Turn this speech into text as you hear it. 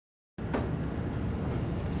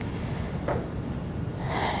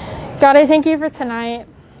God, I thank you for tonight.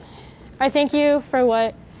 I thank you for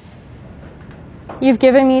what you've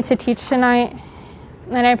given me to teach tonight.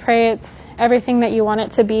 And I pray it's everything that you want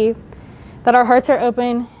it to be, that our hearts are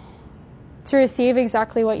open to receive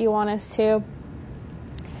exactly what you want us to.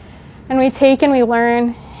 And we take and we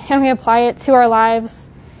learn and we apply it to our lives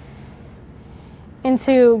and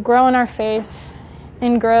to grow in our faith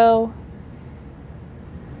and grow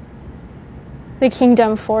the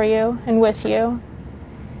kingdom for you and with you.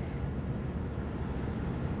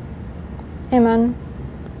 Amen.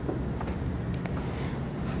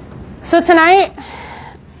 So tonight,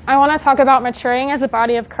 I want to talk about maturing as the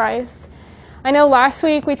body of Christ. I know last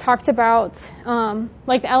week we talked about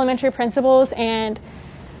the elementary principles and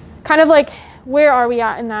kind of like where are we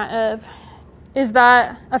at in that of, is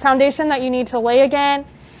that a foundation that you need to lay again?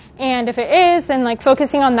 And if it is, then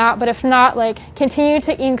focusing on that. But if not, continue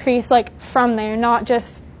to increase from there, not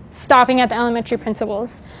just stopping at the elementary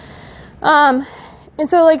principles. And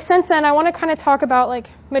so since then, I want to kind of talk about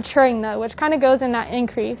maturing though, which kind of goes in that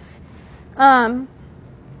increase. I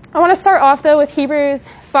want to start off though with Hebrews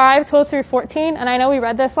 5:12 through 14. And I know we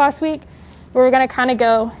read this last week, but we're going to kind of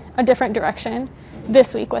go a different direction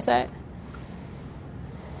this week with it.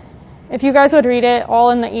 If you guys would read it all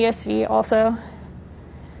in the ESV also.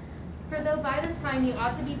 For though by this time you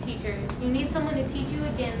ought to be teachers, you need someone to teach you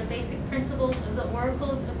again the basic principles of the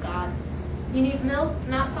oracles of God. You need milk,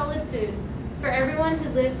 not solid food. For everyone who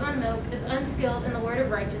lives on milk is unskilled in the word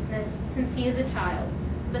of righteousness, since he is a child.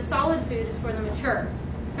 But solid food is for the mature,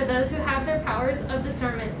 for those who have their powers of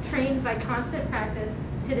discernment trained by constant practice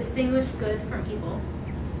to distinguish good from evil.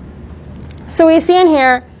 So we see in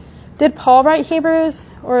here, did Paul write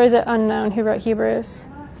Hebrews, or is it unknown who wrote Hebrews?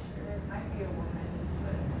 I'm not sure. It might be a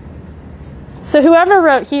woman. So whoever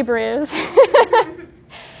wrote Hebrews,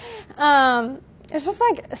 it's just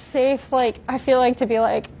safe, I feel to be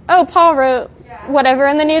oh, Paul wrote whatever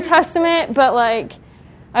in the New Testament, but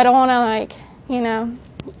I don't want to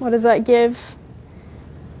what is that, give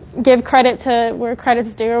credit to where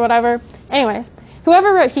credit's due or whatever. Anyways,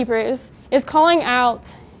 whoever wrote Hebrews is calling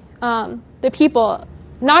out the people,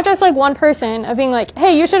 not just one person of being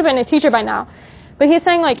hey, you should have been a teacher by now, but he's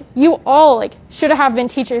saying you all should have been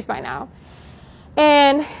teachers by now.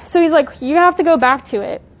 And so he's you have to go back to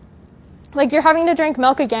it. You're having to drink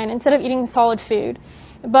milk again instead of eating solid food.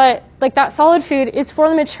 But that solid food is for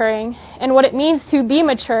the maturing, and what it means to be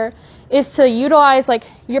mature is to utilize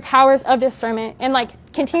your powers of discernment and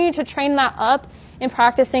continue to train that up in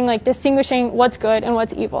practicing distinguishing what's good and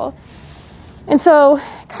what's evil. And so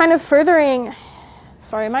kind of furthering,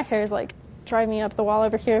 sorry, my hair is driving me up the wall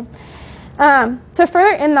over here. To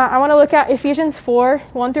further in that, I want to look at Ephesians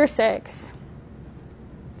 4:1 through 6.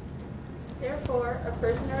 Therefore, a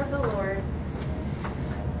prisoner of the Lord,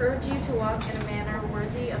 urge you to walk in a manner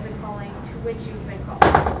worthy of the calling to which you've been called,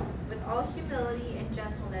 with all humility and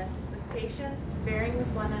gentleness, with patience, bearing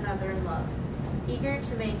with one another in love, eager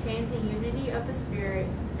to maintain the unity of the Spirit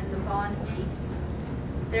and the bond of peace.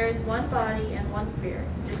 There is one body and one Spirit,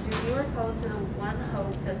 just as you are called to the one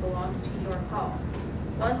hope that belongs to your call.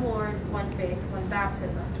 One Lord, one faith, one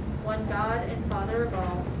baptism, one God and Father of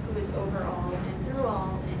all, who is over all and through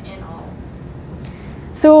all and in all.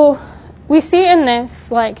 So we see in this,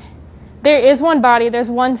 there is one body,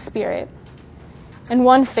 there's one Spirit, and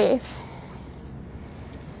one faith.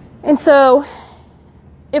 And so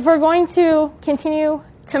if we're going to continue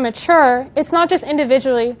to mature, it's not just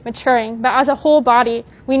individually maturing, but as a whole body,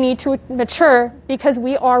 we need to mature because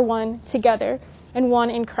we are one together and one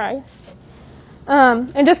in Christ.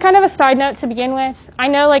 And just kind of a side note to begin with, I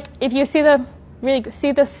know if you see the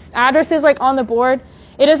addresses on the board,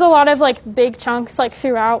 it is a lot of big chunks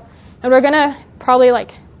throughout, and we're gonna probably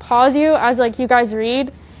pause you as you guys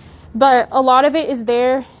read, but a lot of it is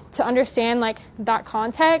there to understand that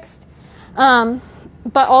context. But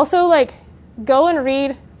also go and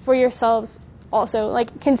read for yourselves also,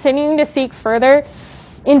 continuing to seek further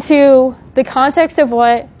into the context of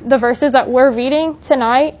what the verses that we're reading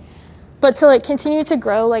tonight, but to continue to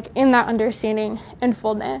grow in that understanding and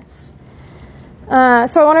fullness. So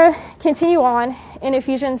I want to continue on in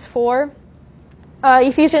Ephesians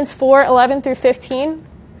 4:11 through 15.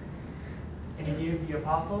 And he gave the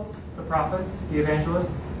apostles, the prophets, the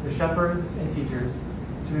evangelists, the shepherds, and teachers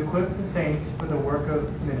to equip the saints for the work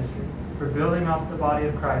of ministry, for building up the body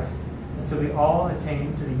of Christ, until we all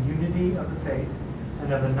attain to the unity of the faith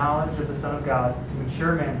and of the knowledge of the Son of God, to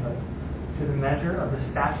mature manhood, to the measure of the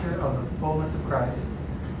stature of the fullness of Christ,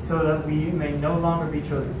 so that we may no longer be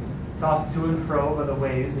children, tossed to and fro by the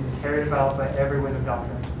waves and carried about by every wind of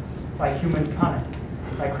doctrine, by human cunning,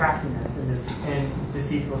 by craftiness and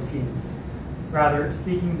deceitful schemes, rather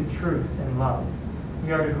speaking the truth in love.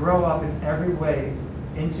 We are to grow up in every way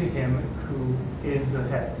into him who is the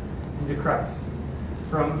head, into Christ,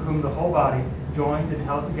 from whom the whole body, joined and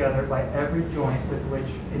held together by every joint with which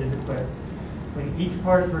it is equipped, when each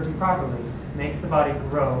part is working properly, makes the body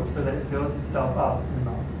grow so that it builds itself up in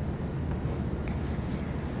love.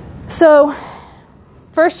 So,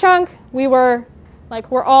 first chunk, we're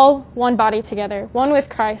all one body together, one with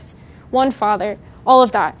Christ, one Father, all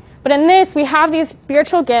of that. But in this, we have these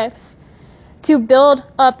spiritual gifts to build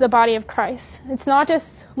up the body of Christ. It's not just,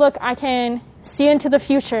 look, I can see into the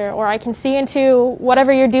future, or I can see into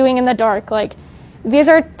whatever you're doing in the dark. Like, these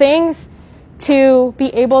are things to be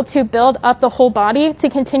able to build up the whole body, to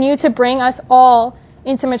continue to bring us all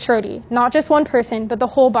into maturity. Not just one person, but the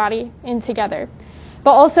whole body in together.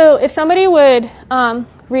 But also, if somebody would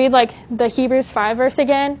read the Hebrews 5 verse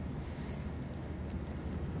again.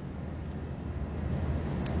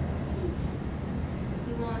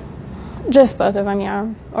 You want Just both of them,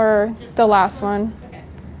 yeah. Or just the last one. Okay.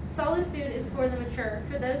 Solid food is for the mature,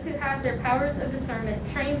 for those who have their powers of discernment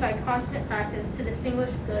trained by constant practice to distinguish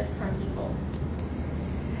good from evil.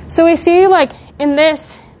 So we see in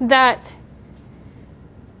this that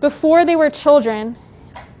before they were children,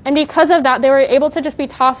 and because of that, they were able to just be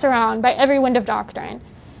tossed around by every wind of doctrine.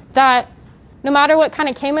 That no matter what kind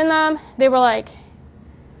of came in them, they were like,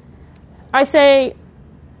 I say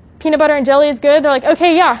peanut butter and jelly is good. They're like,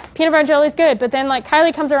 okay, yeah, peanut butter and jelly is good. But then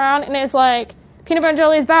Kylie comes around and is like, peanut butter and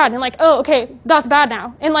jelly is bad. And oh, okay, that's bad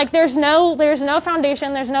now. And there's no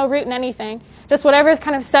foundation, there's no root in anything. Just whatever is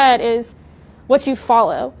kind of said is what you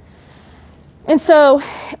follow. And so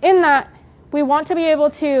in that, we want to be able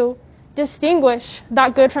to distinguish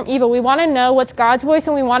that good from evil. We want to know what's God's voice,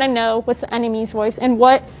 and we want to know what's the enemy's voice and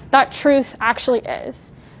what that truth actually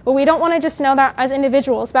is. But we don't want to just know that as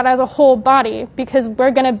individuals, but as a whole body, because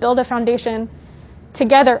we're going to build a foundation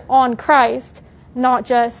together on Christ, not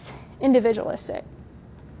just individualistic.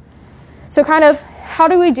 So kind of, how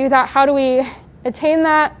do we do that? How do we attain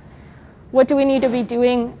that? What do we need to be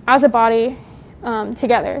doing as a body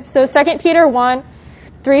together? So 2 Peter 1,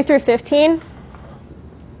 3 through 15.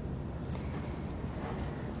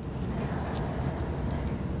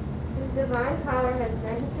 Divine power has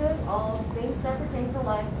granted to us all things that pertain to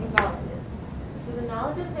life and godliness, through the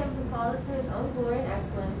knowledge of him who called us to his own glory and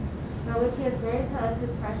excellence, by which he has granted to us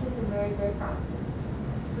his precious and very great promises,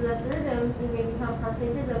 so that through them we may become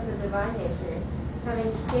partakers of the divine nature, having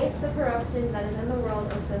escaped the corruption that is in the world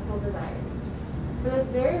of sinful desires. For this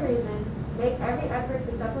very reason, make every effort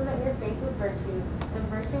to supplement your faith with virtue, and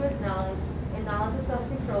virtue with knowledge, and knowledge with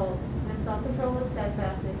self-control, and self-control with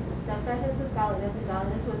steadfastness, and steadfastness with godliness, and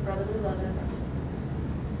godliness with brotherly love and affection.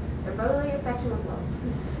 Or brotherly affection with love.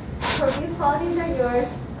 For these qualities are yours,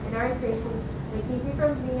 and are increasing. They keep you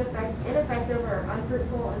from being ineffective or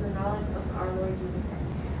unfruitful in the knowledge of our Lord Jesus Christ.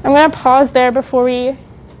 I'm going to pause there before we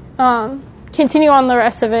continue on the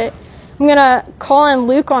rest of it. I'm going to call in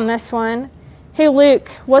Luke on this one. Hey, Luke,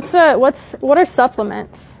 what are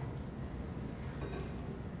supplements?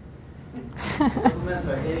 Supplements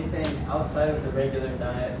are anything outside of the regular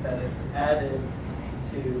diet that is added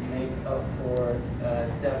to make up for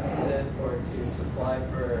a deficit or to supply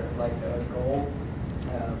for a goal.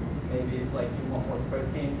 Maybe if you want more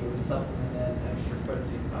protein, you would supplement in extra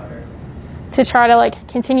protein powder. To try to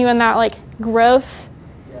continue in that growth.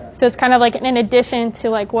 Yeah. So it's kind of in addition to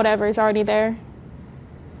whatever is already there.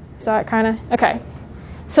 Is that kind of okay?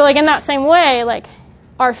 So in that same way,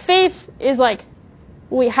 our faith is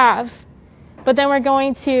we have, but then we're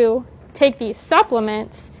going to take these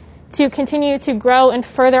supplements to continue to grow and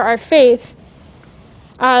further our faith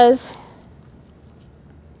as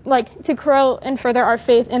to grow and further our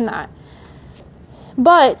faith in that.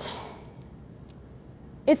 But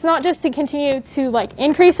it's not just to continue to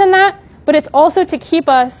increase in that, but it's also to keep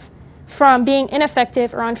us from being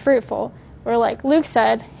ineffective or unfruitful. Or Luke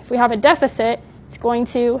said, if we have a deficit, it's going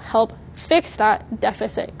to help fix that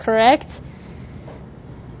deficit, correct?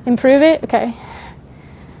 Improve it? Okay.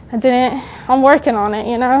 I'm working on it,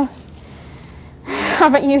 I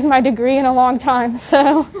haven't used my degree in a long time,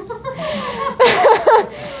 so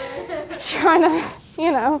trying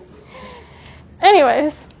to,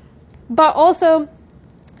 Anyways, but also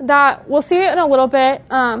that we'll see it in a little bit.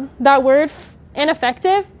 That word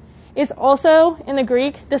ineffective is also in the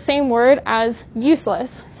Greek the same word as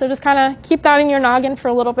useless. So just kind of keep that in your noggin for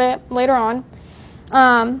a little bit later on.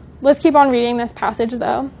 Let's keep on reading this passage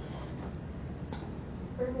though.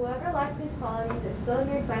 For whoever lacks these qualities is so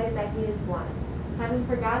nearsighted that he is blind, having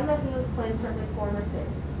forgotten that he was cleansed from his former sins.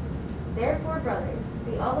 Therefore, brothers,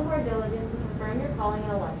 be all the more diligent to confirm your calling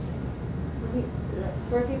and election. For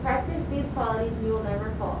For if you practice these qualities, you will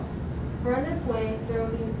never fall. For in this way, there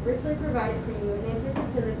will be richly provided for you an entrance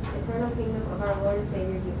into the eternal kingdom of our Lord and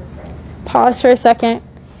Savior, Jesus Christ. Pause for a second.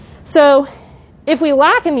 So, if we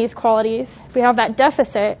lack in these qualities, if we have that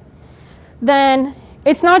deficit, then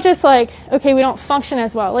it's not just like, okay, we don't function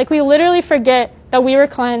as well. Like, we literally forget that we were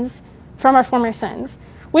cleansed from our former sins,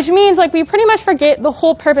 which means, like, we pretty much forget the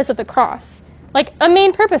whole purpose of the cross. Like, a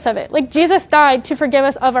main purpose of it. Like, Jesus died to forgive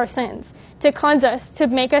us of our sins, to cleanse us, to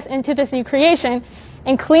make us into this new creation,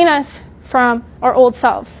 and clean us from our old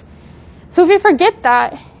selves. So if we forget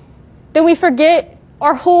that, then we forget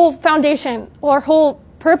our whole foundation, our whole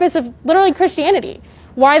purpose of literally Christianity,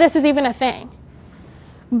 why this is even a thing.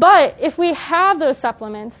 But if we have those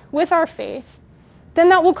supplements with our faith, then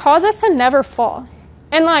that will cause us to never fall.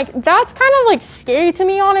 And, like, that's kind of, like, scary to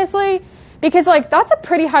me, honestly, because, like, that's a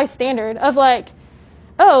pretty high standard of, like,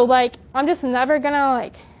 oh, like, I'm just never gonna,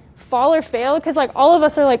 like, fall or fail, because, like, all of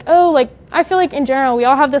us are like, oh, like, I feel like in general we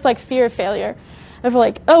all have this, like, fear of failure of,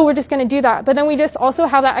 like, oh, we're just gonna do that. But then we just also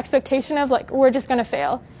have that expectation of, like, we're just gonna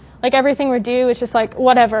fail. Like, everything we do is just, like,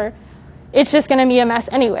 whatever. It's just gonna be a mess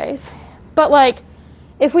anyways. But, like,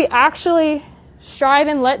 if we actually strive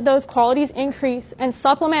and let those qualities increase and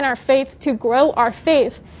supplement our faith to grow our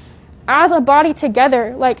faith as a body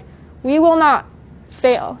together, like, we will not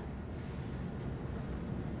fail.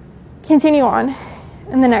 Continue on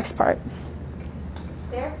in the next part.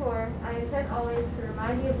 Therefore, I intend always to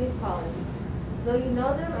remind you of these qualities. Though you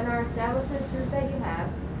know them and are established in truth that you have,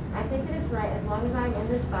 I think it is right, as long as I am in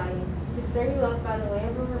this body, to stir you up by the way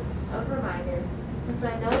of reminder, since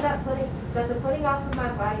I know that the putting off of my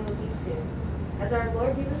body will be soon, as our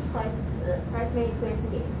Lord Jesus Christ made clear to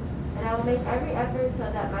me. And I will make every effort so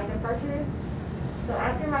that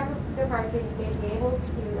after my departure, you may be able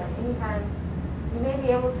to at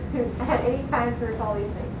any time to recall these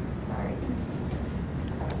things. Sorry.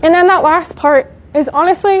 And then that last part is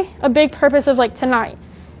honestly a big purpose of, like, tonight,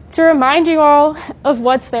 to remind you all of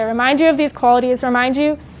what's there, remind you of these qualities, remind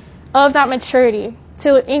you of that maturity,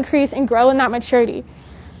 to increase and grow in that maturity.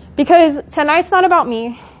 Because tonight's not about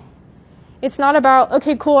me. It's not about,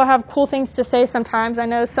 okay, cool, I have cool things to say sometimes. I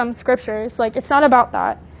know some scriptures. Like, it's not about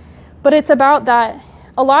that. But it's about that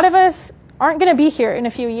a lot of us aren't going to be here in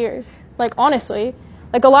a few years. Like, honestly.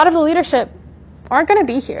 Like, a lot of the leadership aren't going to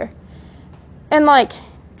be here. And, like,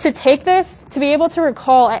 to take this, to be able to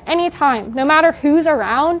recall at any time, no matter who's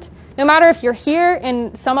around, no matter if you're here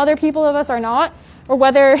and some other people of us are not, or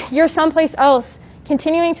whether you're someplace else,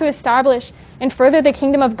 continuing to establish and further the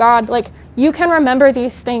kingdom of God, like, you can remember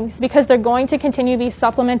these things because they're going to continue to be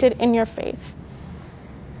supplemented in your faith.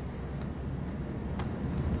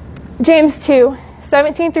 James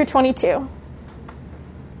 2:17 through 22.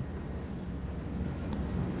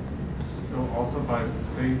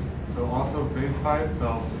 So also faith by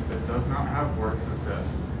itself, if it does not have works, is dead.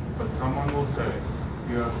 But someone will say,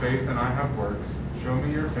 you have faith and I have works. Show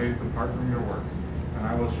me your faith apart from your works, and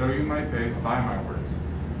I will show you my faith by my works.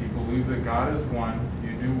 If you believe that God is one,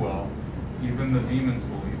 you do well. Even the demons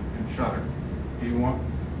believe and shudder. Do you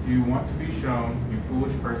want to be shown, you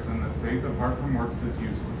foolish person, that faith apart from works is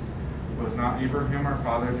useless? Was not Abraham our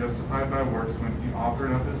father justified by works when he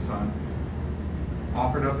offered up his son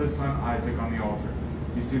Isaac on the altar?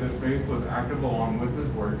 You see that faith was active along with his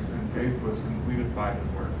works, and faith was completed by his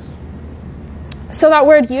works. So that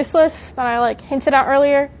word useless that I, like, hinted at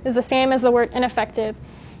earlier is the same as the word ineffective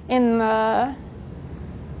in the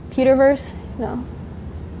Peter verse. No.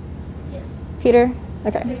 Yes. Peter?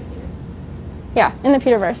 Okay. Peter. Yeah, in the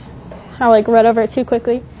Peter verse. I, like, read over it too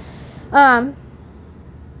quickly.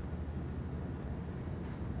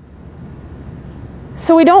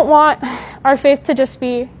 So we don't want our faith to just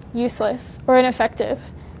be useless or ineffective.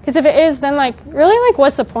 Because if it is, then, like, really, like,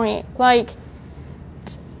 what's the point? Like,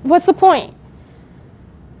 what's the point?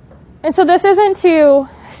 And so this isn't to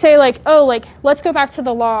say, like, oh, like, let's go back to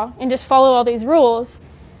the law and just follow all these rules.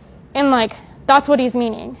 And, like, that's what he's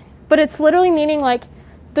meaning. But it's literally meaning, like,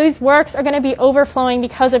 these works are going to be overflowing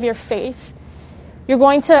because of your faith. You're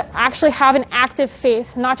going to actually have an active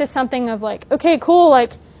faith, not just something of, like, okay, cool,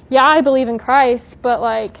 like, yeah, I believe in Christ, but,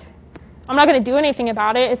 like, I'm not going to do anything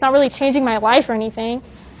about it. It's not really changing my life or anything.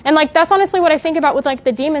 And, like, that's honestly what I think about with, like,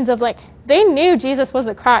 the demons of, like, they knew Jesus was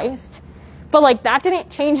the Christ, but, like, that didn't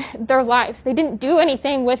change their lives. They didn't do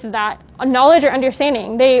anything with that knowledge or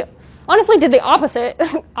understanding. They honestly did the opposite,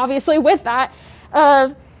 obviously, with that,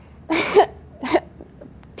 of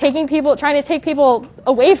trying to take people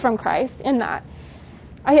away from Christ in that.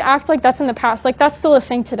 I act like that's in the past. Like, that's still a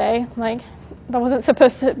thing today. Like, that wasn't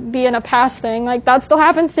supposed to be in a past thing. Like, that still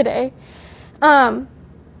happens today. And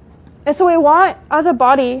so we want, as a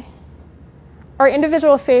body, our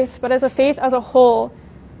individual faith, but as a faith as a whole,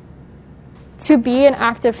 to be an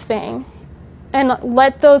active thing. And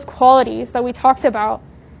let those qualities that we talked about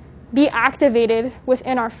be activated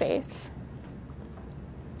within our faith.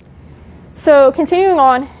 So continuing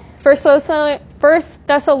on, 1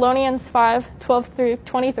 Thessalonians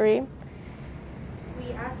 5:12-23.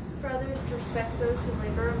 We ask you, brothers, to respect those who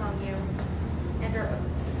labor among you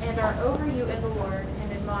and are over you in the Lord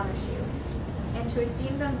and admonish you, and to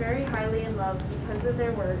esteem them very highly in love because of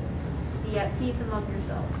their work. Be at peace among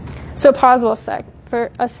yourselves. So pause for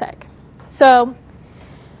a sec. So,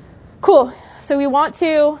 cool. So we want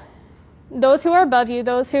to, those who are above you,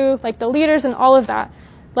 those who, like the leaders and all of that,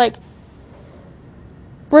 like,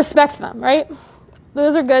 respect them, right?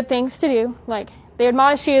 Those are good things to do. Like, they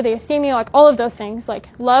admonish you, they esteem you, like all of those things. Like,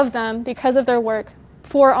 love them because of their work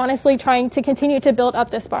for honestly trying to continue to build up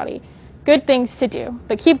this body. Good things to do,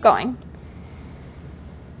 but keep going.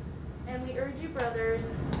 And we urge you,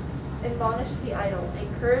 brothers, admonish the idle,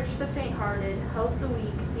 encourage the faint-hearted, help the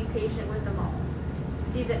weak, be patient with them all.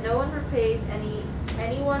 See that no one repays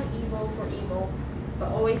anyone evil for evil, but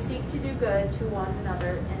always seek to do good to one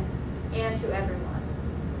another and to everyone.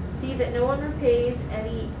 See that no one repays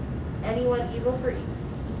anyone evil for evil.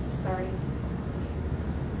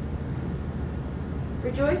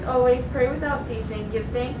 Rejoice always, pray without ceasing, give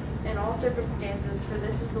thanks in all circumstances, for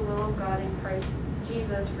this is the will of God in Christ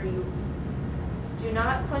Jesus for you. Do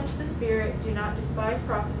not quench the spirit, do not despise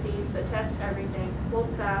prophecies, but test everything. Hold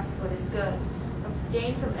fast what is good.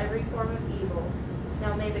 Abstain from every form of evil.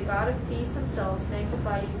 Now may the God of peace himself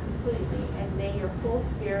sanctify you completely, and may your whole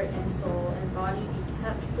spirit and soul and body be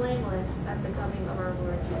kept blameless at the coming of our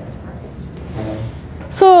Lord Jesus Christ.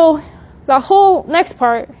 So the whole next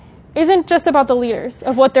part isn't just about the leaders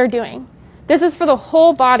of what they're doing. This is for the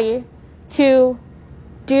whole body to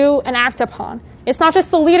do and act upon. It's not just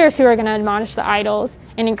the leaders who are going to admonish the idols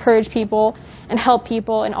and encourage people and help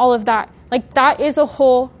people and all of that. Like, that is a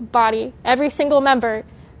whole body. Every single member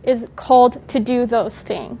is called to do those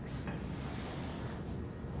things.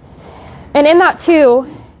 And in that too,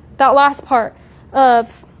 that last part of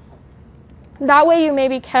that way you may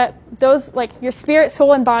be kept, those, like your spirit,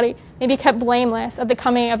 soul, and body may be kept blameless at the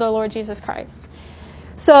coming of the Lord Jesus Christ.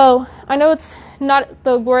 So I know it's not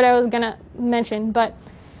the word I was going to mention, but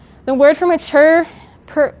the word for mature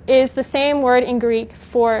is the same word in Greek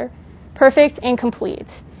for perfect and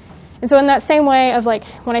complete. And so in that same way of like,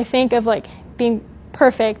 when I think of like being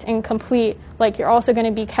perfect and complete, like you're also going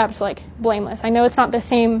to be kept like blameless. I know it's not the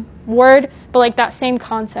same word, but like that same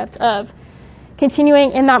concept of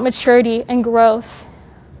continuing in that maturity and growth.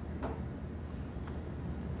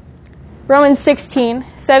 Romans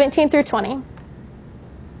 16:17-20.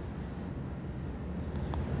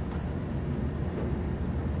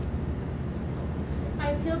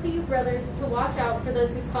 I appeal to you, brothers, to watch out for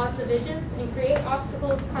those who cause divisions and create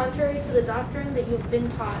obstacles contrary to the doctrine that you have been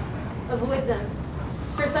taught. Avoid them.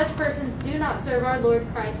 For such persons do not serve our Lord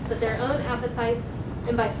Christ, but their own appetites,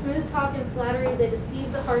 and by smooth talk and flattery they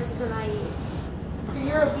deceive the hearts of the naive. For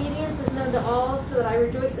your obedience is known to all, so that I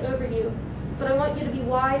rejoice over you. But I want you to be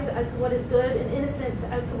wise as to what is good and innocent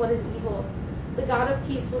as to what is evil. The God of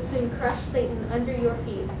peace will soon crush Satan under your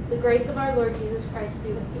feet. The grace of our Lord Jesus Christ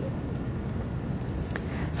be with you.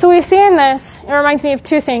 So we see in this, it reminds me of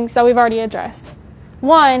two things that we've already addressed.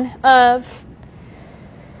 One of,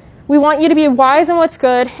 we want you to be wise in what's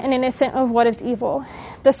good and innocent of what is evil.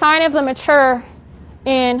 The sign of the mature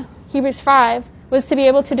in Hebrews 5 was to be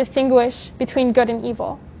able to distinguish between good and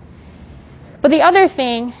evil. But the other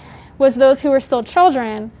thing was those who were still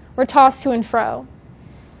children were tossed to and fro.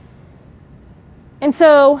 And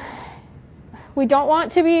so we don't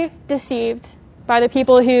want to be deceived by the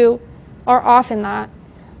people who are off in that.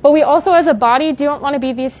 But we also as a body don't want to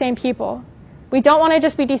be these same people. We don't want to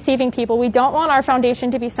just be deceiving people. We don't want our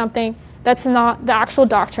foundation to be something that's not the actual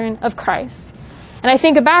doctrine of Christ. And I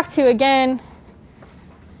think back to, again,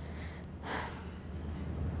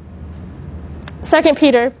 2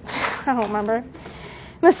 Peter, I don't remember,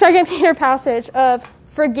 the 2 Peter passage of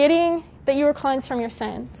forgetting that you were cleansed from your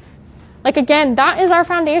sins. Like, again, that is our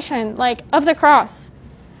foundation, like, of the cross.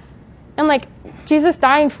 And, like, Jesus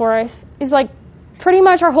dying for us is, like, pretty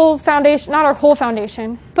much our whole foundation, not our whole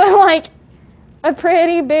foundation, but, like, a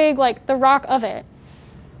pretty big, like, the rock of it.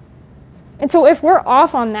 And so if we're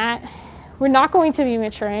off on that, we're not going to be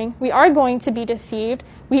maturing. We are going to be deceived.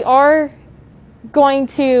 We are going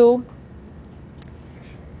to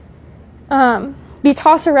be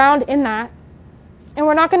tossed around in that. And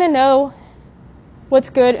we're not going to know what's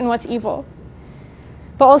good and what's evil.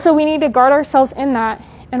 But also we need to guard ourselves in that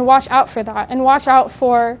and watch out for that. And watch out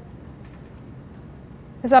for...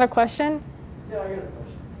 Is that a question? Yeah, I got a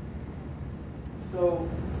question. So,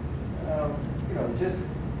 just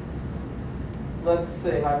let's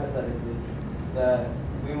say hypothetically that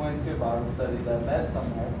we went to a Bible study that met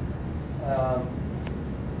somewhere off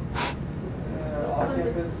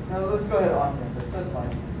campus. No, let's go ahead on campus. That's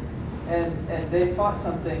fine. And they taught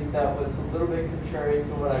something that was a little bit contrary to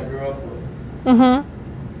what I grew up with.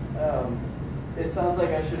 Mm-hmm. It sounds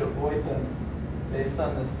like I should avoid them based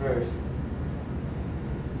on this verse.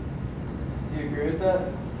 Do you agree with that?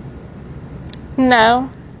 No.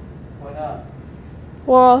 Why not?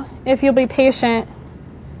 Well, if you'll be patient,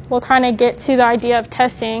 we'll kind of get to the idea of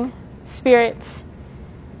testing spirits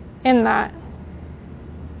in that.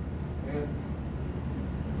 Yeah.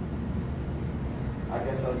 I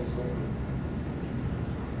guess I'll just wait.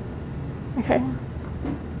 Okay.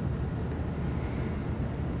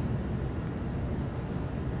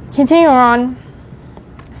 Continue on.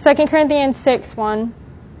 2 Corinthians 6:1.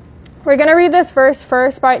 We're going to read this verse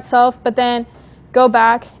first by itself, but then go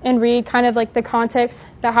back and read kind of like the context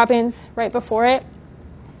that happens right before it.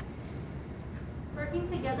 Working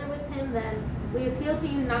together with him, then, we appeal to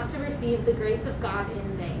you not to receive the grace of God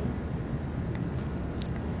in vain.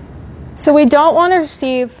 So we don't want to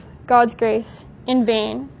receive God's grace in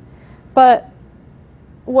vain. But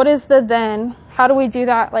what is the then? How do we do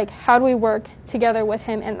that? Like, how do we work together with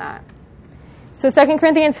him in that? So 2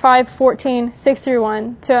 Corinthians 5:14,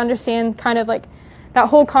 6-1, to understand kind of like that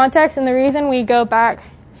whole context. And the reason we go back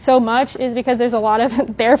so much is because there's a lot of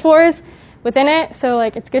therefores within it. So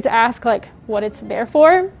like it's good to ask like what it's there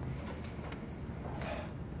for.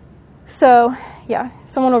 So yeah,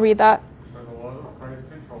 someone will read that. For the love of Christ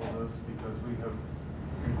controls us, because we have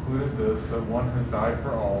concluded this, that one has died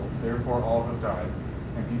for all, therefore all have died.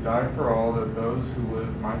 And he died for all, that those who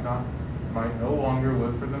live might no longer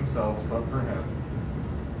live for themselves, but for him,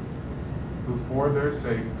 who for their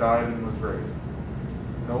sake died and was raised.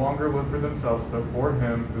 No longer live for themselves, but for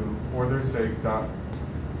him who for their sake died.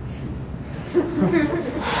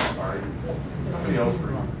 Sorry. Somebody else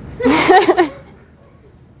read.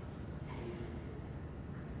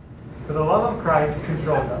 For the love of Christ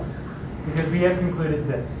controls us, because we have concluded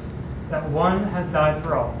this, that one has died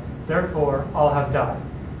for all, therefore all have died.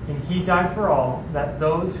 And he died for all, that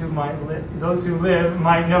those who live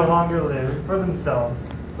might no longer live for themselves,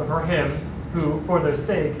 but for him who for their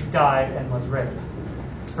sake died and was raised.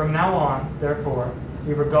 From now on, therefore,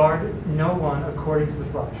 we regard no one according to the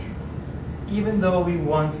flesh. Even though we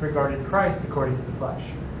once regarded Christ according to the flesh,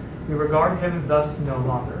 we regard him thus no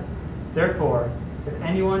longer. Therefore, if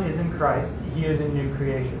anyone is in Christ, he is a new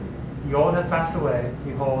creation. The old has passed away,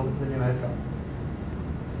 behold, the new has come.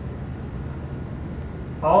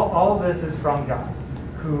 All this is from God,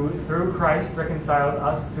 who through Christ reconciled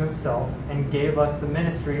us to himself and gave us the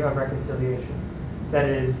ministry of reconciliation. That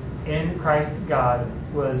is, in Christ God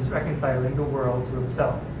was reconciling the world to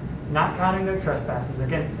himself, not counting their trespasses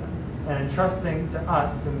against them, and entrusting to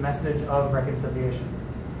us the message of reconciliation.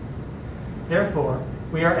 Therefore,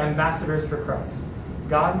 we are ambassadors for Christ,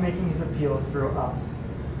 God making his appeal through us.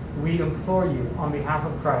 We implore you on behalf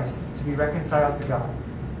of Christ to be reconciled to God.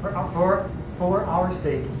 For our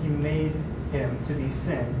sake he made him to be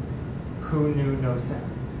sin who knew no sin,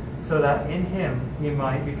 so that in him we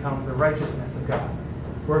might become the righteousness of God.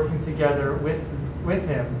 Working together with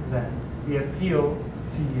him, then, we appeal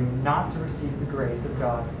to you not to receive the grace of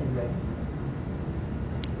God in vain.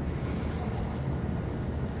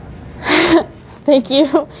 Thank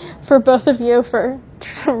you for both of you for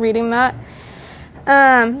reading that.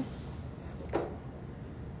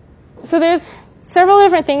 So there's several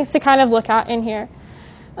different things to kind of look at in here.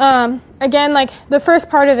 Again, like the first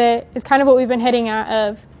part of it is kind of what we've been hitting at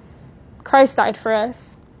of Christ died for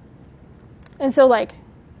us. And so like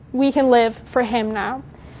we can live for him now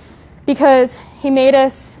because he made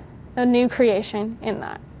us a new creation in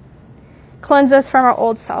that. Cleanse us from our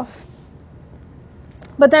old self.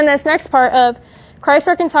 But then this next part of Christ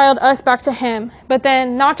reconciled us back to him, but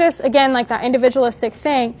then not just, again, like that individualistic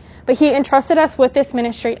thing, but he entrusted us with this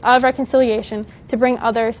ministry of reconciliation to bring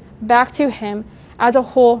others back to him as a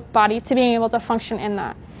whole body, to being able to function in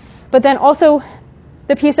that. But then also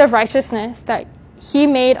the piece of righteousness, that he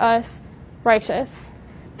made us righteous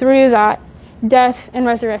through that death and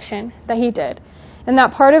resurrection that he did. And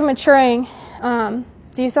that part of maturing,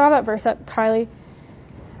 do you still have that verse up, Kylie?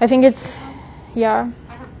 I think it's, yeah.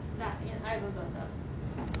 I have that. I have both up.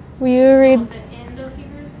 Will you read? The end of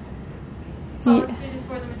Hebrews. Solid food is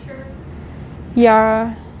for the mature.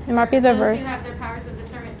 Yeah, it might be the Those verse. who have their powers of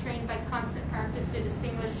discernment trained by constant practice to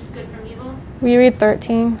distinguish good from evil. Will you read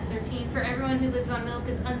 13? 13. For everyone who lives on milk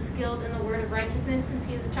is unskilled in the word of righteousness since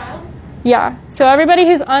he is a child. Yeah, so everybody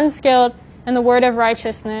who's unskilled and the word of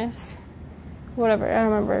righteousness. Whatever, I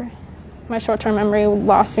don't remember. My short-term memory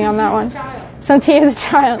lost me on that one. Since he is a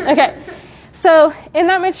child. Okay. So in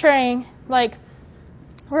that maturing, like,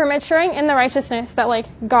 we're maturing in the righteousness that, like,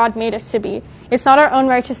 God made us to be. It's not our own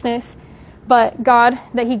righteousness, but God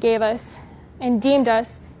that he gave us and deemed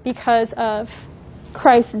us because of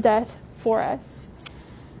Christ's death for us.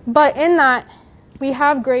 But in that, we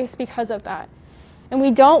have grace because of that. And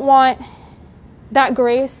we don't want that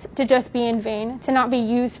grace to just be in vain, to not be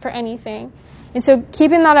used for anything. And so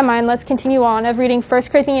keeping that in mind, let's continue on of reading 1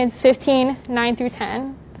 Corinthians 15, 9 through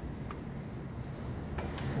 10.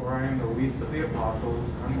 For I am the least of the apostles,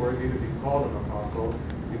 unworthy to be called an apostle,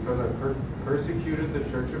 because I persecuted the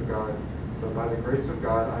church of God, but by the grace of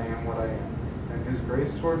God I am what I am. And his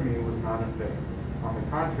grace toward me was not in vain. On the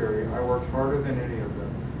contrary, I worked harder than any of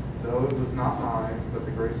them, though it was not I, but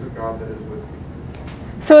the grace of God that is with me.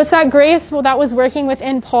 So it's that grace that was working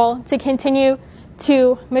within Paul to continue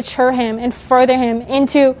to mature him and further him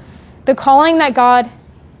into the calling that God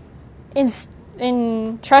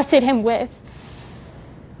entrusted him with.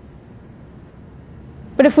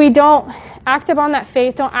 But if we don't act upon that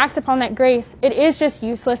faith, don't act upon that grace, it is just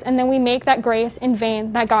useless, and then we make that grace in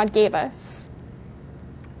vain that God gave us.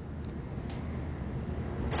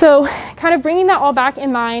 So kind of bringing that all back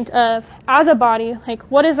in mind of, as a body, like,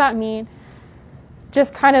 what does that mean?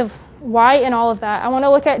 Just kind of why in all of that. I want to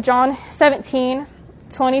look at John 17,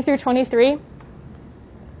 20 through 23.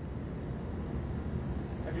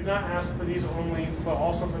 I do not ask for these only, but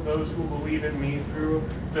also for those who believe in me through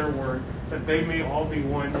their word, that they may all be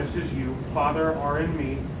one, just as you, Father, are in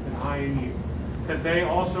me, and I in you. That they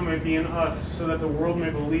also may be in us, so that the world may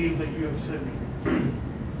believe that you have sent me.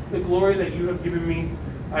 The glory that you have given me,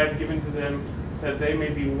 I have given to them, that they may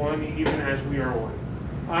be one, even as we are one.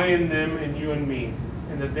 I in them, and you in me,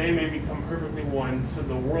 and that they may become perfectly one, so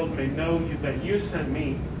the world may know that you sent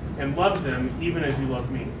me, and love them, even as you love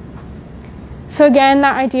me. So again,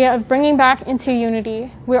 that idea of bringing back into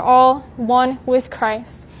unity. We're all one with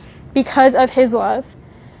Christ because of his love.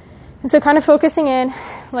 And so kind of focusing in,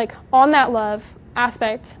 like, on that love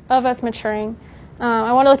aspect of us maturing.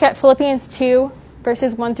 I want to look at Philippians 2,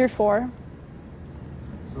 verses 1 through 4.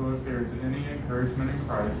 So if there is any encouragement in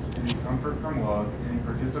Christ, any comfort from love, any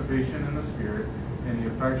participation in the Spirit, any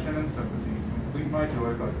affection and sympathy, complete my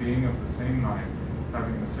joy by being of the same mind,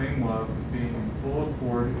 having the same love, being in full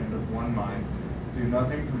accord and of one mind. Do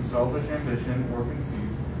nothing from selfish ambition or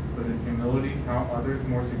conceit, but in humility count others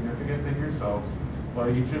more significant than yourselves. Let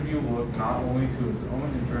each of you look not only to his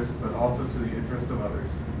own interest, but also to the interest of others.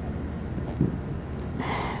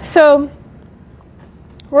 So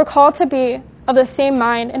we're called to be of the same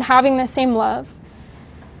mind and having the same love.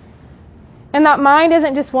 And that mind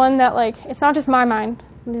isn't just one that, like, it's not just my mind.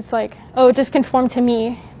 It's like, oh, just conform to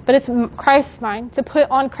me. But it's Christ's mind, to put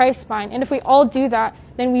on Christ's mind. And if we all do that,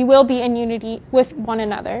 then we will be in unity with one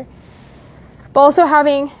another. But also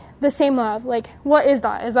having the same love. Like, what is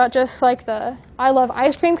that? Is that just like the I love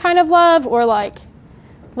ice cream kind of love? Or like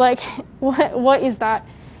what is that?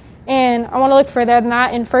 And I want to look further than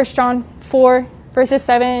that in 1 John 4, verses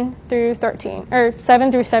 7 through 13. Or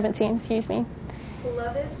 7 through 17, excuse me.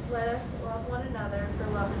 Beloved, let us love one another, for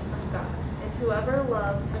love is from God. And whoever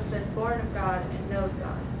loves has been born of God and knows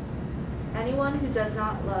God. Anyone who does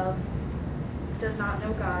not love does not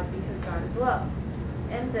know God, because God is love.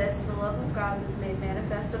 In this, the love of God was made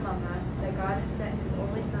manifest among us, that God has sent his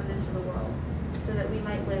only Son into the world, so that we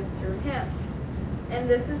might live through him. And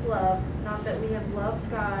this is love, not that we have loved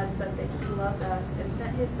God, but that he loved us and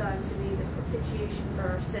sent his Son to be the propitiation for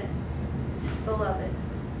our sins. Beloved,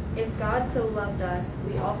 if God so loved us,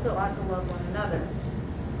 we also ought to love one another.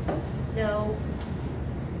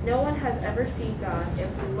 No one has ever seen God.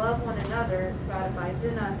 If we love one another, God abides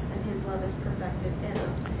in us, and his love is perfected in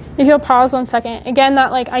us. If you'll pause 1 second. Again,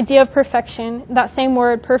 that, like, idea of perfection, that same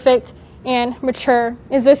word, perfect and mature,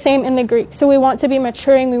 is the same in the Greek. So we want to be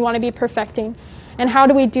maturing, we want to be perfecting. And how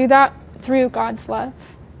do we do that? Through God's love.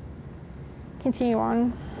 Continue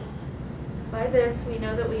on. By this we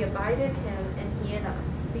know that we abide in him and he in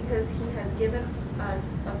us, because he has given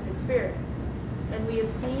us of his Spirit. And we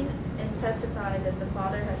have seen and testified that the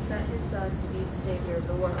Father has sent his Son to be the Savior of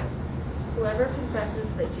the world. Whoever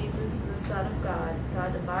confesses that Jesus is the Son of God,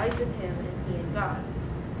 God abides in him and he in God.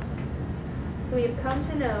 So we have come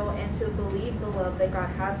to know and to believe the love that God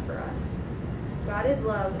has for us. God is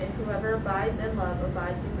love, and whoever abides in love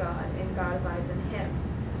abides in God, and God abides in him.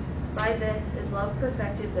 By this is love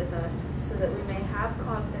perfected with us, so that we may have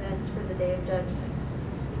confidence for the day of judgment.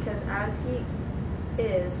 Because as he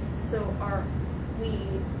is, so are we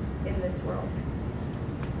in this world.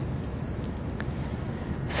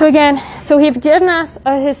 So He's given us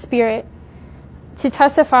His Spirit to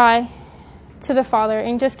testify to the Father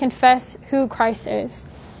and just confess who Christ is.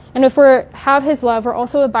 And if we have His love, we're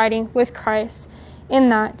also abiding with Christ in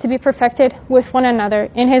that, to be perfected with one another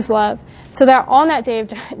in His love, so that on that day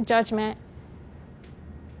of judgment,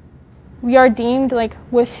 we are deemed like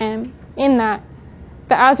with Him in that.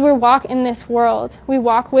 But as we walk in this world, we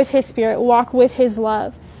walk with His Spirit, walk with His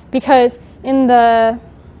love. Because in the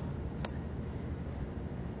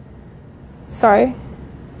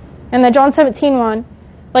John 17 one,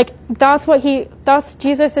 like that's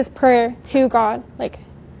Jesus' prayer to God, like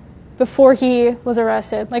before He was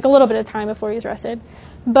arrested, like a little bit of time before He was arrested.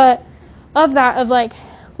 But of like,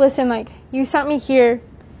 listen, like you sent me here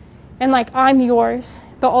and like I'm yours,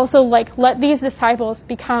 but also like let these disciples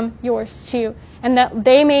become yours too, and that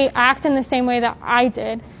they may act in the same way that I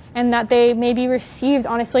did, and that they may be received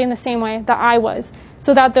honestly in the same way that I was,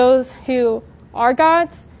 so that those who are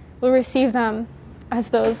God's will receive them as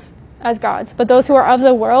gods, but those who are of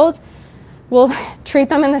the world will treat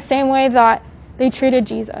them in the same way that they treated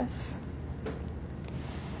Jesus.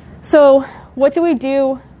 So what do we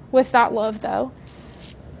do with that love though?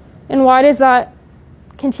 And why does that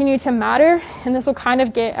continue to matter? And this will kind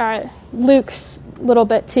of get at Luke's little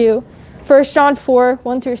bit too. 1 John 4,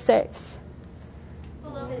 1-6.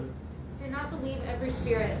 Beloved, do not believe every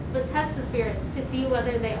spirit, but test the spirits to see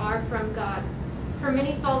whether they are from God. For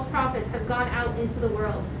many false prophets have gone out into the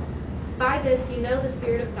world. By this you know the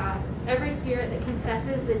Spirit of God. Every spirit that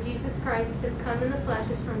confesses that Jesus Christ has come in the flesh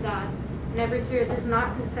is from God, and every spirit that does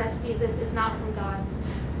not confess Jesus is not from God.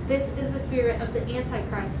 This is the spirit of the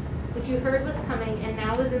Antichrist, which you heard was coming and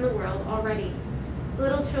now is in the world already.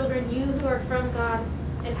 Little children, you who are from God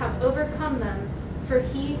and have overcome them, for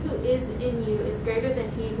he who is in you is greater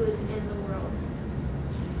than he who is in the world.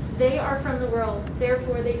 They are from the world,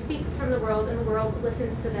 therefore they speak from the world, and the world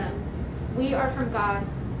listens to them. We are from God.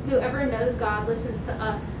 Whoever knows God listens to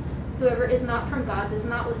us. Whoever is not from God does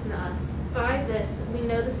not listen to us. By this we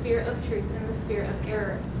know the spirit of truth and the spirit of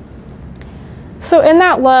error. So in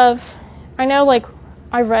that love, I know like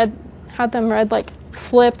I had them read like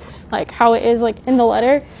flipped, like how it is like in the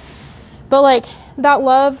letter, but like that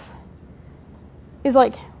love is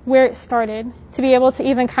like where it started, to be able to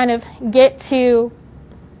even kind of get to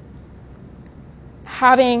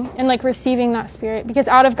having and like receiving that Spirit, because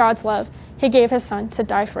out of God's love He gave His Son to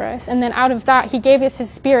die for us, and then out of that He gave us His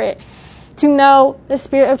Spirit to know the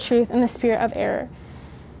spirit of truth and the spirit of error.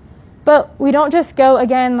 But we don't just go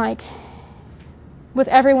again like with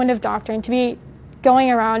every wind of doctrine to be going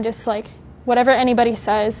around just like whatever anybody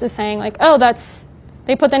says is saying, like, oh,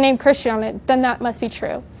 they put the name Christian on it, then that must be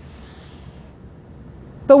true.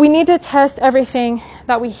 But we need to test everything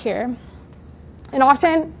that we hear. And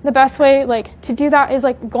often the best way like to do that is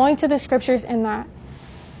like going to the scriptures in that.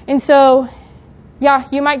 And so, yeah,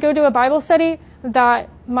 you might go to a Bible study that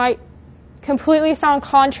might completely sound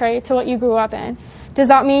contrary to what you grew up in. Does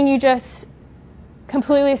that mean you just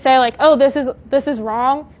completely say like, oh, this is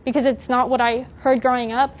wrong because it's not what I heard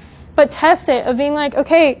growing up? But test it of being like,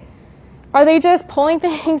 okay, are they just pulling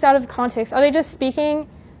things out of context? Are they just speaking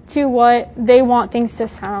to what they want things to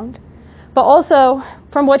sound? But also,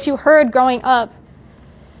 from what you heard growing up,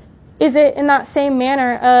 is it in that same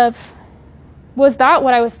manner of, was that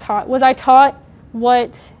what I was taught? Was I taught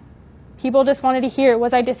what people just wanted to hear?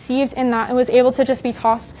 Was I deceived in that and was able to just be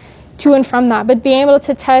tossed to and from that? But being able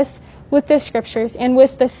to test with the scriptures and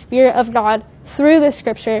with the Spirit of God through the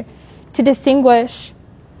scripture to distinguish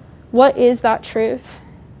what is that truth.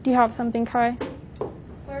 Do you have something, Kai?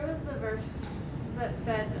 Where was the verse that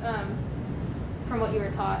said, from what you were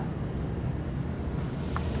taught?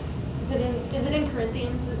 Is it in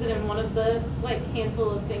Corinthians? Is it in one of the like handful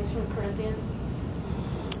of things from Corinthians?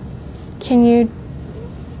 Can you?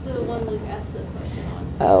 The one Luke asked the question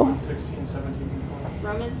on. Oh. 16, 17, and 20.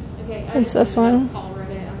 Romans? Okay, It's this one. Paul wrote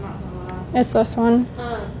it, I'm not gonna lie. It's this one.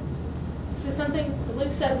 So something,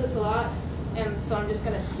 Luke says this a lot, and so I'm just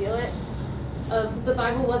gonna steal it, of the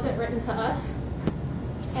Bible wasn't written to us.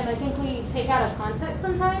 And I think we take out of context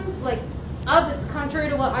sometimes, like, it's contrary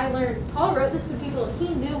to what I learned. Paul wrote this to people, he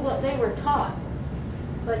knew what they were taught.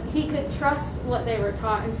 Like, he could trust what they were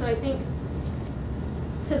taught. And so I think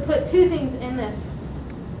to put two things in this,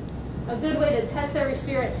 a good way to test every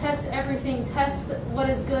spirit, test everything, test what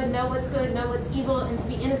is good, know what's evil, and to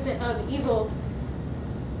be innocent of evil,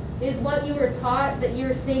 is what you were taught that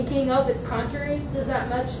you're thinking, oh, it's contrary. Does that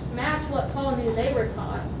match what Paul knew they were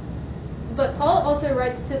taught? But Paul also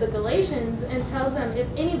writes to the Galatians and tells them, if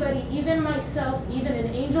anybody, even myself, even an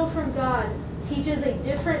angel from God, teaches a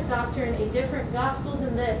different doctrine, a different gospel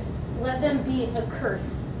than this, let them be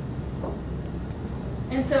accursed.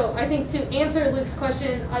 And so I think to answer Luke's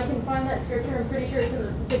question, I can find that scripture. I'm pretty sure it's in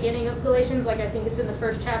the beginning of Galatians. Like I think it's in the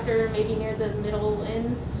first chapter, maybe near the middle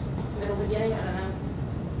beginning. I don't know.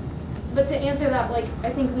 But to answer that, like I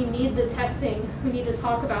think we need the testing. We need to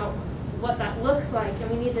talk about what that looks like,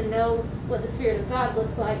 and we need to know what the Spirit of God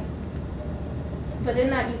looks like. But in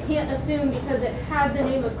that, you can't assume because it had the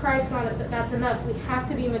name of Christ on it that that's enough. We have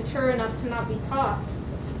to be mature enough to not be tossed.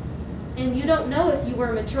 And you don't know if you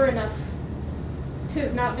were mature enough to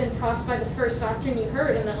have not been tossed by the first doctrine you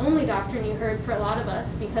heard and the only doctrine you heard for a lot of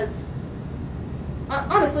us, because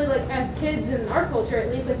honestly, like as kids in our culture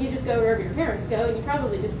at least, like you just go wherever your parents go and you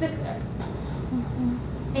probably just stick there.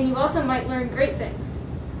 And you also might learn great things.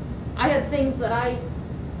 I had things that I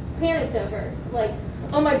panicked over, like,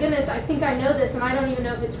 oh my goodness, I think I know this and I don't even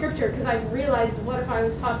know if it's scripture, because I realized, what if I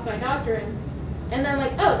was tossed by doctrine? And then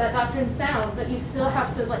like, oh, that doctrine's sound, but you still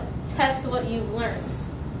have to like test what you've learned.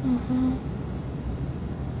 Mm-hmm.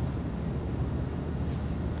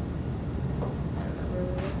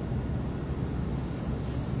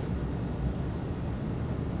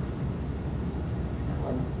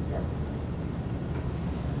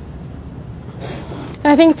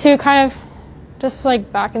 I think too, kind of just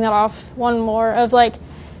like backing that off one more of like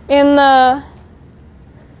in the,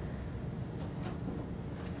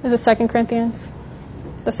 is it 2 Corinthians?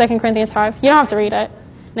 The 2 Corinthians 5. You don't have to read it.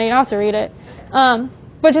 No, you don't have to read it.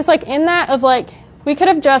 But just like in that of like, we could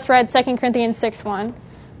have just read 2 Corinthians 6:1,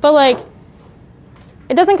 but like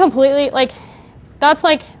it doesn't completely, like that's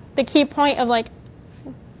like the key point of like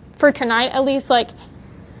for tonight at least, like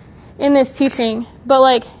in this teaching. But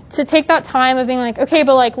like to take that time of being like, okay,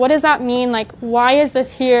 but like what does that mean? Like why is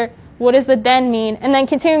this here? What does the then mean? And then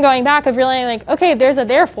continuing going back of really like, okay, there's a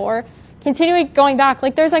therefore. Continuing going back,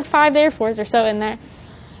 like there's like 5 therefores or so in there.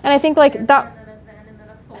 And I think like that,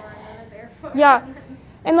 yeah,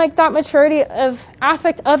 and like that maturity of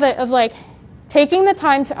aspect of it, of like taking the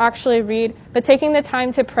time to actually read, but taking the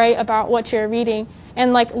time to pray about what you're reading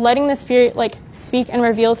and like letting the Spirit like speak and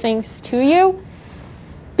reveal things to you.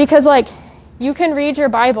 Because like you can read your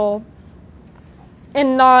Bible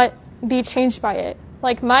and not be changed by it.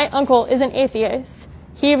 Like my uncle is an atheist.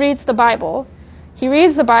 He reads the Bible. He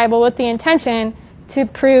reads the Bible with the intention to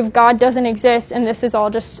prove God doesn't exist and this is all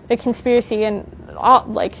just a conspiracy and all,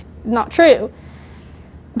 like not true.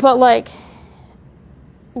 But like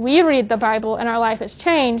we read the Bible and our life has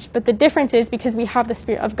changed, but the difference is because we have the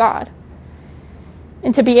Spirit of God.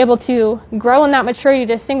 And to be able to grow in that maturity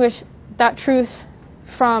to distinguish that truth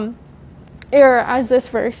from error, as this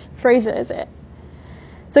verse phrases it.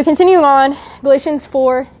 So continuing on, Galatians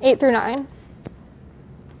 4:8-9.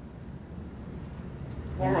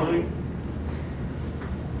 Formerly,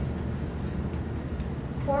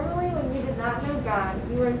 when you did not know God,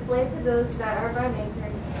 you were enslaved to those that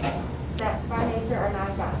by nature are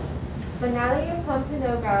not God's. But now that you have come to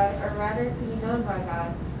know God, or rather to be known by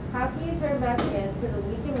God, how can you turn back again to the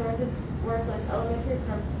weak and worthless elementary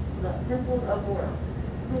principles of the world,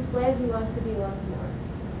 whose slaves you want to be once more?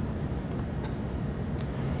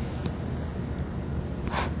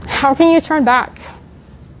 How can you turn back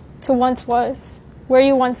to once was, where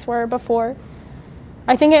you once were before?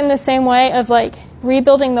 I think in the same way of like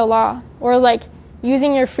rebuilding the law, or like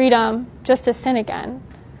using your freedom just to sin again.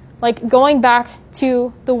 Like going back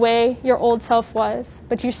to the way your old self was,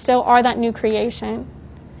 but you still are that new creation.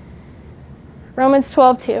 Romans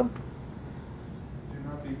 12:2. Do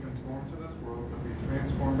not be conformed to this world, but be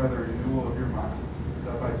transformed by the renewal of your mind,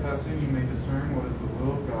 that by testing you may discern what is the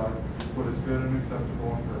will of God, what is good and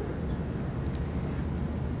acceptable and perfect.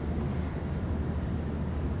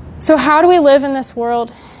 So how do we live in this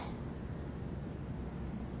world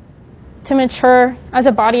to mature as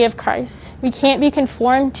a body of Christ? We can't be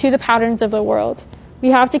conformed to the patterns of the world. We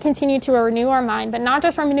have to continue to renew our mind, but not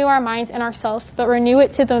just renew our minds and ourselves, but renew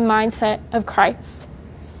it to the mindset of Christ.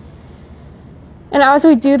 And as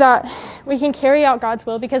we do that, we can carry out God's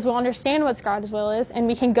will because we'll understand what God's will is, and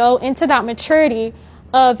we can go into that maturity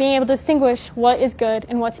of being able to distinguish what is good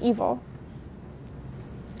and what's evil.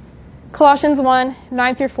 Colossians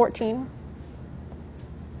 1:9-14.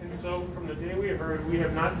 And so, from the day we heard, we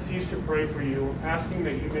have not ceased to pray for you, asking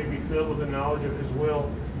that you may be filled with the knowledge of his will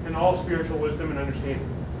and all spiritual wisdom and understanding,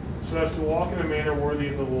 so as to walk in a manner worthy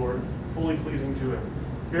of the Lord, fully pleasing to him,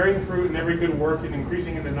 bearing fruit in every good work and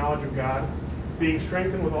increasing in the knowledge of God, being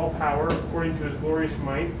strengthened with all power according to his glorious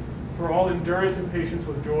might, for all endurance and patience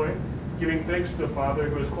with joy, giving thanks to the Father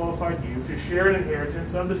who has qualified you to share an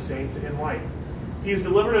inheritance of the saints in light. He has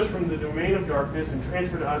delivered us from the domain of darkness and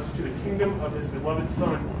transferred us to the kingdom of his beloved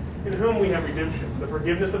Son, in whom we have redemption, the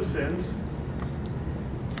forgiveness of sins.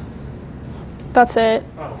 That's it.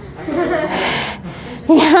 Oh, I thought there was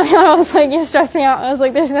more. Yeah, I was like, you stressed me out. I was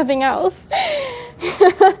like, there's nothing else. It's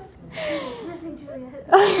missing Juliette.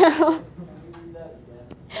 I Can you read that again?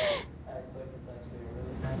 Act like it's actually over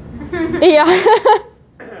this know. time. Yeah.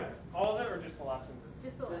 All of it, or just the last sentence?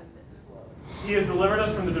 Just the last bit. Just love it. He has delivered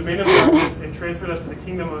us from the domain of darkness and transferred us to the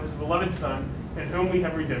kingdom of his beloved Son, in whom we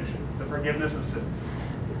have redemption, the forgiveness of sins.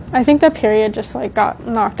 I think the period just like got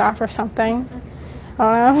knocked off or something.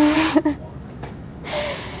 I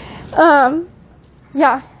don't know.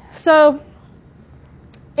 Yeah. So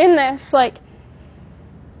in this, like,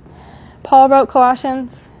 Paul wrote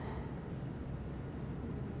Colossians.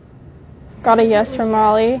 Got a yes from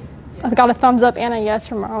Molly. I've got a thumbs up and a yes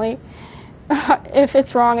from Molly. If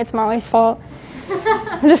it's wrong, it's Molly's fault.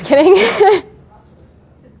 I'm just kidding. If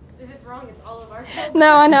it's wrong, it's all of our fault. No,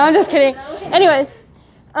 I know. I'm just kidding. Anyways,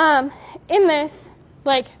 in this,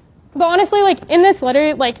 like, but honestly, like, in this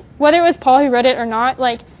letter, like, whether it was Paul who wrote it or not,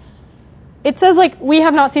 like, it says, like, we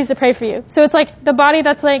have not ceased to pray for you. So it's, like, the body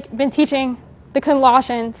that's, like, been teaching the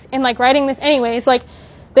Colossians and, like, writing this anyways, like,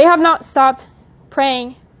 they have not stopped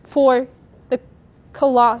praying for the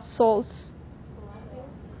Colossals.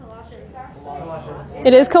 Colossians.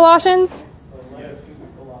 It is Colossians? Yes,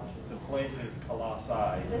 Colossians. The place is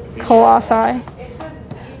Colossae. Colossae. It says we,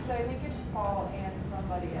 so I think it's Paul and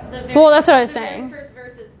somebody else. Well, that's what I was The saying. very first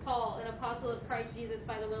verse is Paul, an apostle of Christ Jesus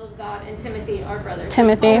by the will of God, and Timothy, our brother. So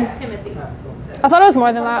Timothy. Paul and Timothy. I thought it was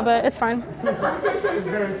more than that, but it's fine.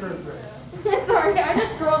 Very first verse. Sorry, I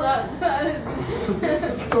just scrolled up. I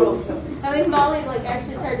think Molly like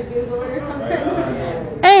actually tried to Google it or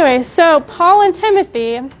something. Anyway, so Paul and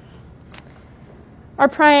Timothy are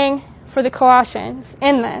praying for the Colossians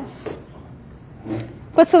in this.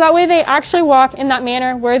 But so that way they actually walk in that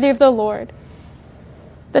manner worthy of the Lord.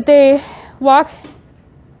 That they walk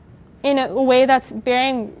in a way that's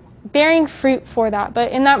bearing fruit for that,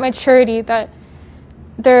 but in that maturity, that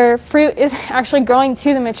their fruit is actually growing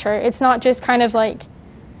to the mature. It's not just kind of like,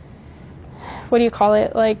 what do you call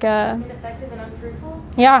it? Like, Ineffective and unfruitful?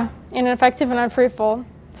 yeah, ineffective and unfruitful.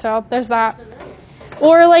 So there's that.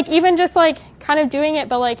 Or like even just like kind of doing it,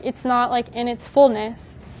 but like it's not like in its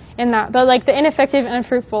fullness in that. But like the ineffective and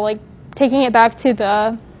unfruitful, like taking it back to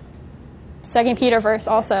the 2 Peter verse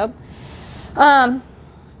also. But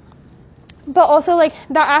also like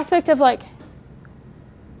that aspect of like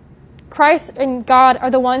Christ and God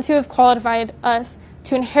are the ones who have qualified us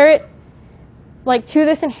to inherit, like, to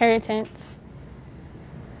this inheritance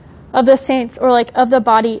of the saints, or like of the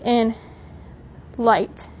body in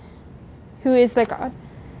light, who is the God.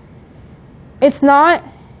 It's not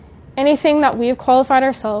anything that we've qualified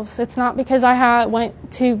ourselves. It's not because I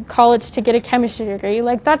went to college to get a chemistry degree.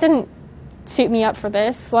 Like, that didn't suit me up for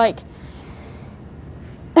this. Like,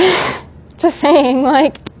 just saying,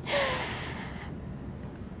 like,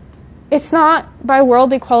 it's not by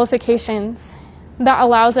worldly qualifications that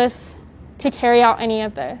allows us to carry out any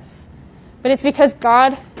of this. But it's because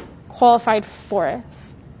God qualified for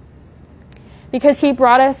us. Because he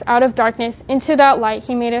brought us out of darkness into that light.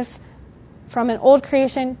 He made us from an old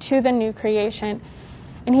creation to the new creation.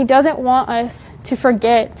 And he doesn't want us to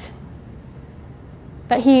forget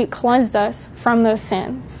that he cleansed us from those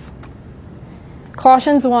sins.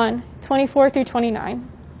 Colossians 1:24 through 29.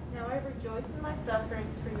 Now I rejoice in my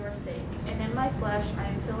sufferings for your sake, and in my flesh I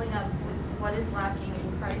am filling up with what is lacking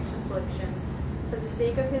in Christ's afflictions for the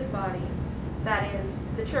sake of his body, that is,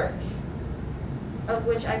 the church, of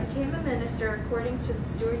which I became a minister according to the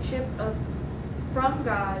stewardship from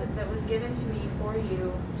God that was given to me for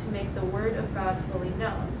you, to make the word of God fully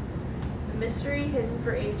known. The mystery hidden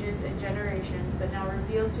for ages and generations, but now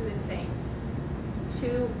revealed to his saints.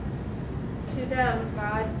 To them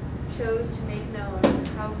God chose to make known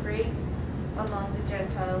how great among the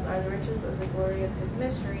Gentiles are the riches of the glory of his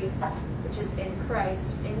mystery, which is in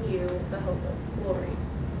Christ, in you, the hope of glory.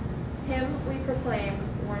 Him we proclaim,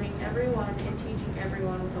 warning everyone and teaching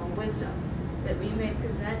everyone with all wisdom, that we may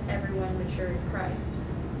present everyone mature in Christ.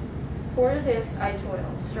 For this I toil,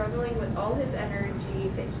 struggling with all his energy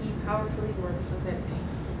that he powerfully works within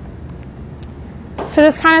me. So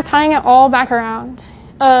just kind of tying it all back around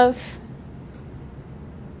of,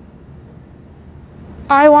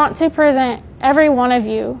 I want to present every one of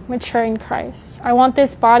you mature in Christ. I want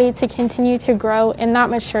this body to continue to grow in that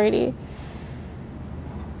maturity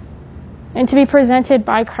and to be presented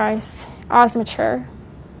by Christ as mature.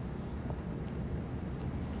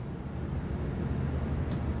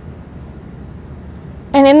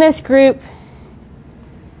 And in this group,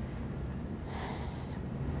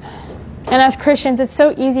 and as Christians, it's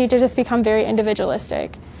so easy to just become very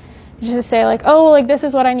individualistic. just to say like, oh, like this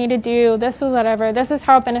is what I need to do, this is whatever, this is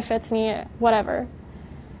how it benefits me, whatever.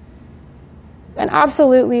 And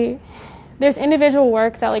absolutely, there's individual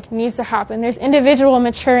work that like needs to happen. There's individual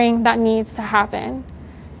maturing that needs to happen.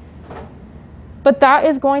 But that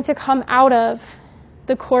is going to come out of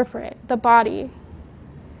the corporate, the body.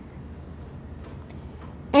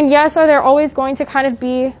 And yes, are there always going to kind of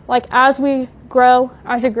be, like, as we grow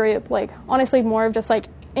as a group, like, honestly, more of just, like,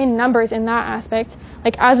 in numbers in that aspect,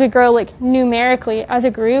 like, as we grow, like, numerically as a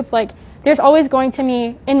group, like, there's always going to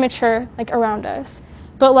be immature, like, around us.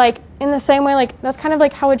 But, like, in the same way, like, that's kind of,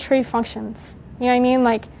 like, how a tree functions. You know what I mean?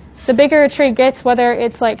 Like, the bigger a tree gets, whether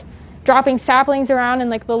it's, like, dropping saplings around and,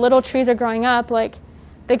 like, the little trees are growing up, like,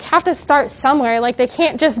 they have to start somewhere. Like, they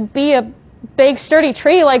can't just be a big, sturdy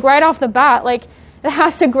tree, like, right off the bat. Like, it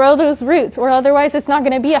has to grow those roots, or otherwise it's not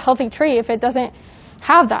going to be a healthy tree if it doesn't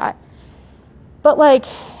have that. But, like,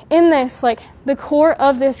 in this, like, the core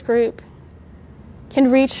of this group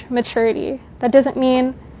can reach maturity. That doesn't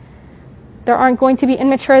mean there aren't going to be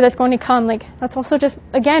immature that's going to come. Like, that's also just,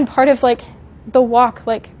 again, part of, like, the walk.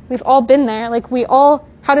 Like, we've all been there. Like, we all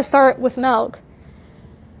had to start with milk.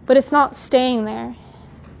 But it's not staying there.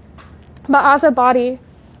 But as a body,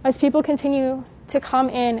 as people continue to come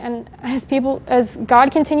in, and as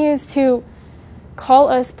God continues to call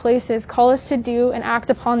us places, call us to do and act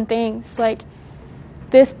upon things, like,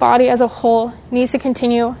 this body as a whole needs to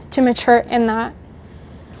continue to mature in that.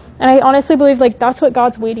 And I honestly believe, like, that's what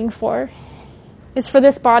God's waiting for, is for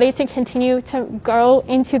this body to continue to go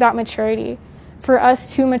into that maturity, for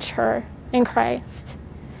us to mature in Christ.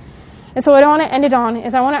 And so what I want to end it on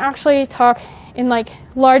is I want to actually talk in, like,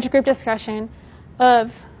 large group discussion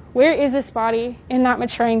of where is this body in that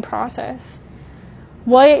maturing process?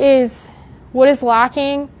 What is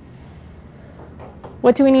lacking?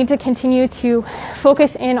 What do we need to continue to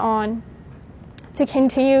focus in on to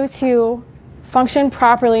continue to function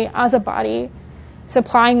properly as a body,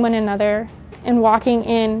 supplying one another and walking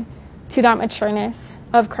in to that matureness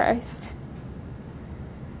of Christ?